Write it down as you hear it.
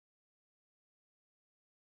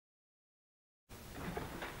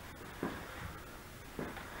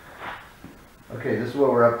Okay, this is what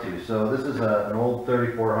we're up to. So this is an old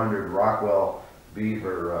 3400 Rockwell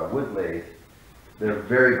Beaver wood lathe. They're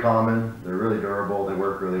very common, they're really durable, they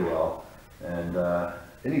work really well, and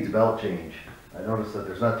it needs a belt change. I noticed that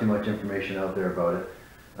there's not too much information out there about it.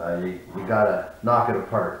 You gotta knock it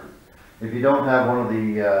apart. If you don't have one of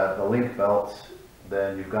the link belts,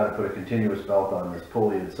 then you've got to put a continuous belt on this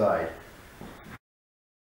pulley inside.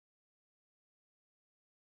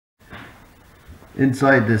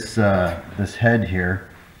 Inside this this head here,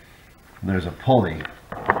 there's a pulley,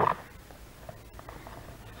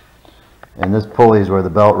 and this pulley is where the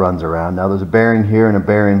belt runs around. Now there's a bearing here and a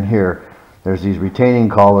bearing here. There's these retaining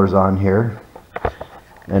collars on here,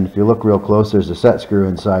 and if you look real close, there's a set screw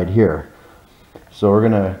inside here. So we're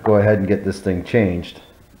gonna go ahead and get this thing changed.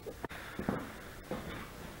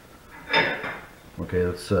 Okay,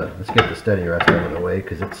 let's get the steady rest out of the way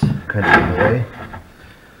because it's kind of in the way.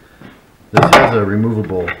 This has a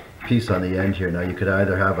removable piece on the end here. Now you could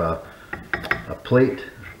either have a plate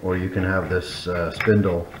or you can have this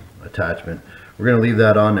spindle attachment. We're going to leave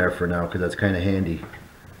that on there for now because that's kind of handy.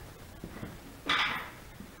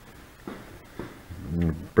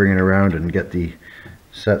 Bring it around and get the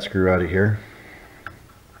set screw out of here.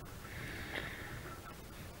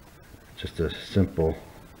 Just a simple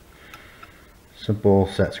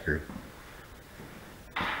set screw.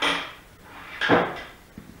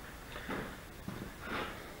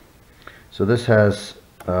 So this has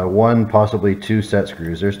one, possibly two set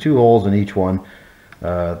screws. There's two holes in each one.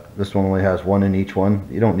 This one only has one in each one.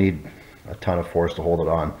 You don't need a ton of force to hold it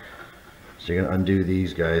on. So you're going to undo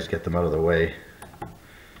these guys, get them out of the way.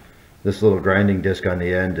 This little grinding disc on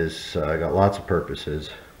the end is got lots of purposes,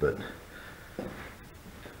 but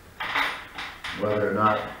whether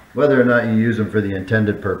or not you use them for the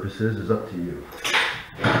intended purposes is up to you.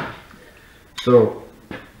 So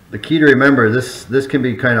the key to remember, this can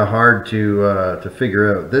be kind of hard to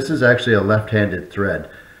figure out. This is actually a left-handed thread,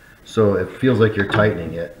 so it feels like you're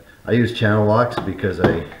tightening it. I use channel locks because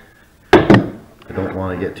I don't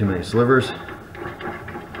want to get too many slivers.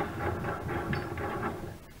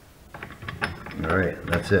 All right,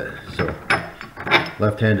 that's it. So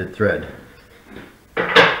left-handed thread.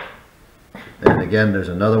 And again, there's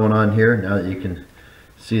another one on here. Now that you can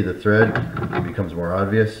see the thread, it becomes more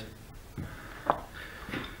obvious.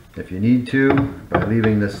 If you need to, by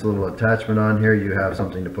leaving this little attachment on here, you have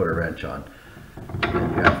something to put a wrench on.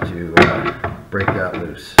 And you have to break that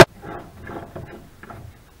loose.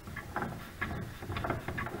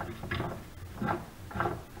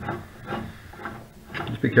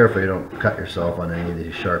 Just be careful you don't cut yourself on any of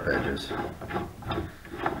these sharp edges.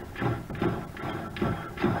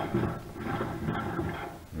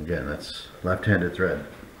 Again, that's left-handed thread.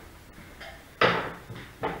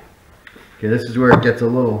 Okay, this is where it gets a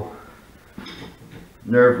little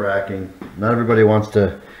nerve-wracking. Not everybody wants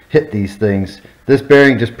to hit these things. This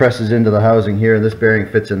bearing just presses into the housing here, and this bearing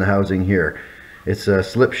fits in the housing here. It's a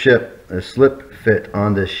slip fit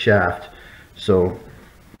on this shaft. So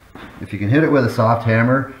if you can hit it with a soft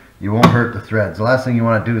hammer, you won't hurt the threads. The last thing you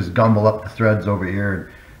want to do is gumble up the threads over here, and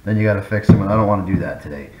then you got to fix them, and I don't want to do that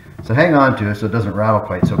today. So hang on to it so it doesn't rattle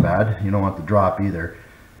quite so bad. You don't want the drop either.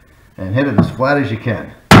 And hit it as flat as you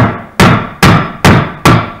can.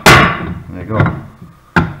 There you go.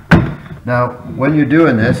 Now, when you're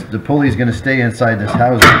doing this, the pulley is going to stay inside this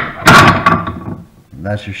housing. And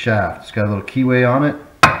that's your shaft. It's got a little keyway on it.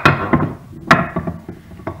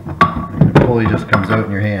 And the pulley just comes out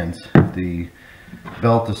in your hands. The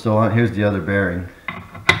belt is still on. Here's the other bearing.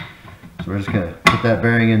 So we're just going to put that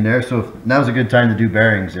bearing in there. So now's a good time to do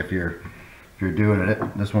bearings if you're doing it.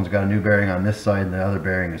 This one's got a new bearing on this side, and the other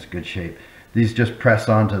bearing is good shape. These just press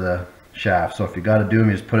onto the shaft. So if you got to do them,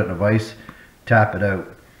 you just put it in a vise, tap it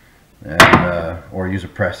out, and or use a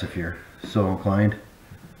press if you're so inclined.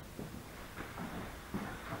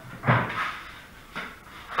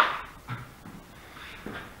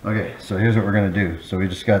 Okay, so here's what we're going to do. So we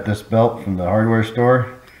just got this belt from the hardware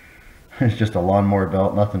store. It's just a lawnmower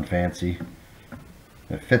belt, nothing fancy.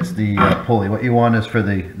 It fits the pulley. What you want is for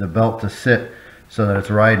the belt to sit so that it's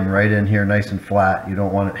riding right in here nice and flat. You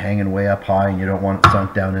don't want it hanging way up high, and you don't want it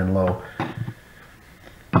sunk down in low.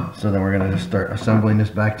 So then we're going to just start assembling this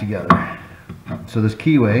back together. So this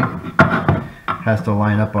keyway has to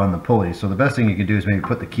line up on the pulley. So the best thing you can do is maybe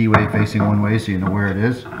put the keyway facing one way so you know where it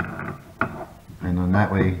is. And then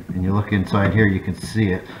that way, and you look inside here, you can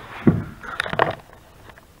see it.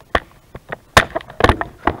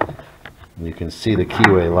 You can see the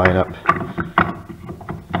keyway line up,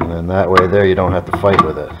 and then that way there you don't have to fight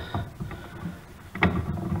with it.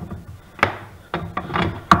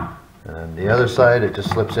 And then the other side, it just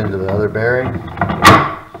slips into the other bearing,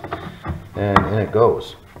 and in it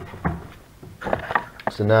goes.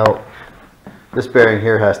 So now this bearing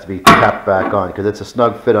here has to be tapped back on because it's a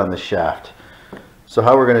snug fit on the shaft. So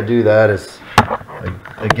how we're going to do that is,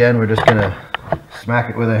 again, we're just going to smack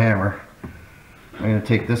it with a hammer. I'm going to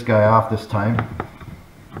take this guy off this time.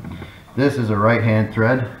 This is a right hand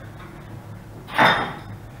thread.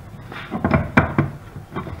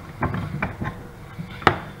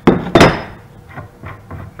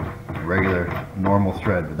 Regular normal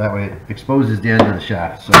thread, but that way it exposes the end of the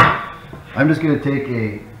shaft. So I'm just going to take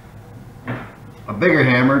a bigger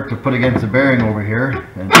hammer to put against the bearing over here,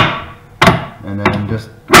 and then just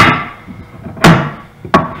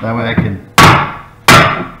that way I can,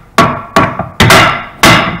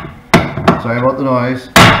 sorry about the noise,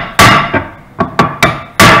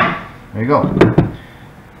 there you go.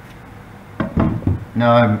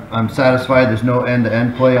 Now I'm satisfied there's no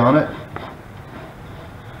end-to-end play on it.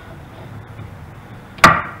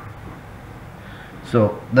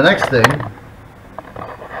 So the next thing,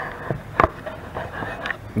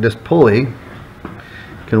 this pulley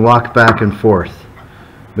can walk back and forth.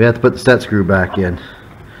 We have to put the set screw back in.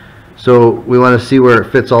 So we want to see where it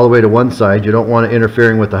fits all the way to one side. You don't want it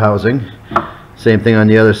interfering with the housing. Same thing on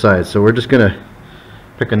the other side. So we're just going to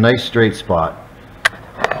pick a nice straight spot.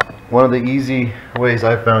 One of the easy ways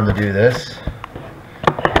I've found to do this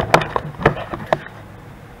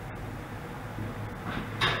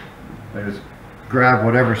I just grab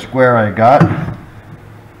whatever square I got,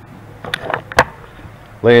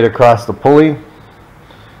 lay it across the pulley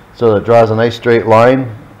so that it draws a nice straight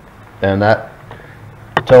line, and that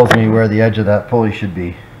tells me where the edge of that pulley should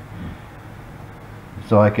be.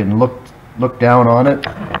 So I can look down on it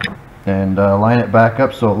and line it back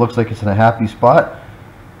up so it looks like it's in a happy spot,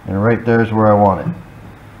 and right there is where I want it.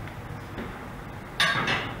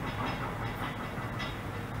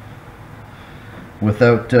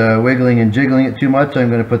 Without wiggling and jiggling it too much,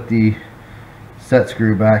 I'm going to put the set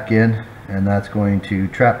screw back in, and that's going to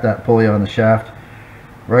trap that pulley on the shaft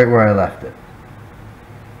right where I left it.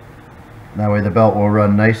 That way the belt will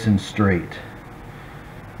run nice and straight.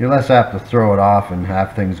 You're less apt to throw it off and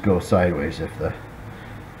have things go sideways if the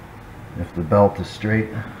belt is straight.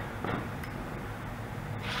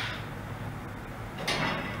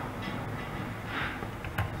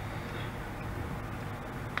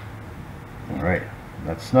 Alright,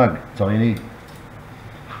 that's snug. That's all you need.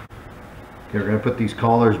 Okay, we're going to put these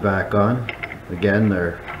collars back on. Again,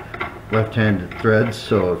 they're left-handed threads,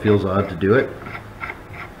 so it feels odd to do it.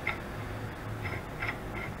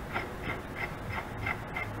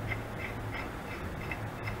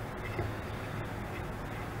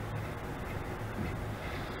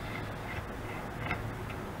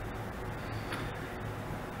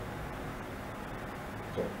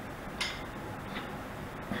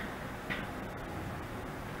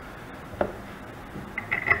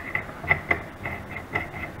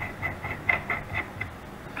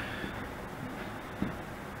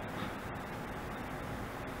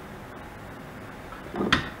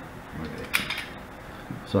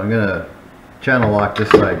 So I'm going to channel lock this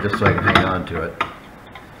side just so I can hang on to it.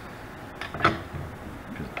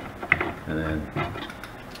 And then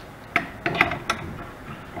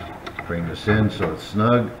bring this in so it's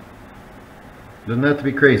snug. Doesn't have to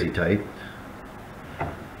be crazy tight.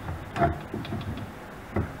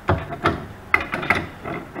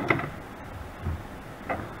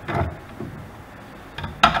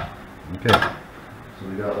 Okay, so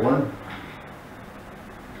we got one.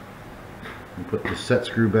 And put the set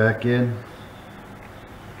screw back in.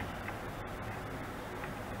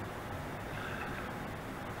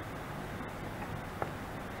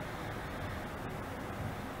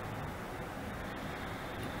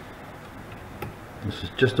 This is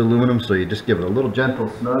just aluminum, so you just give it a little gentle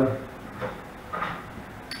snug.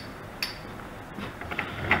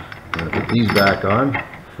 I'm going to put these back on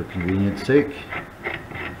for convenience sake.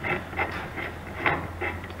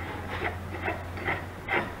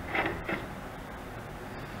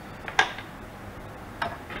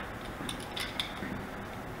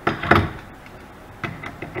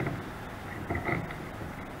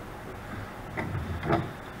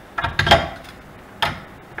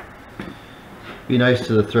 Be nice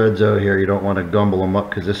to the threads out here. You don't want to gumble them up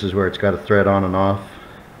because this is where it's got a thread on and off.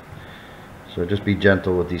 So just be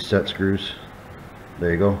gentle with these set screws.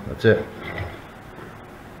 There you go. That's it.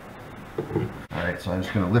 Alright, so I'm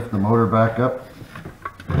just going to lift the motor back up.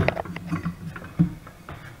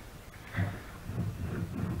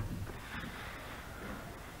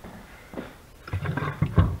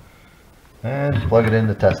 And plug it in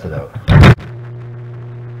to test it out.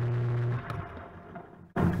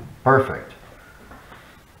 Perfect.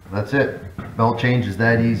 That's it. Belt change is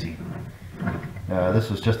that easy.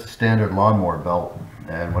 This is just a standard lawnmower belt,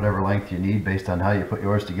 and whatever length you need based on how you put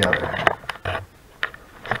yours together.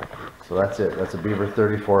 So that's it. That's a Beaver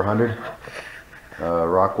 3400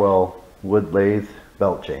 Rockwell wood lathe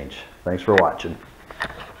belt change. Thanks for watching.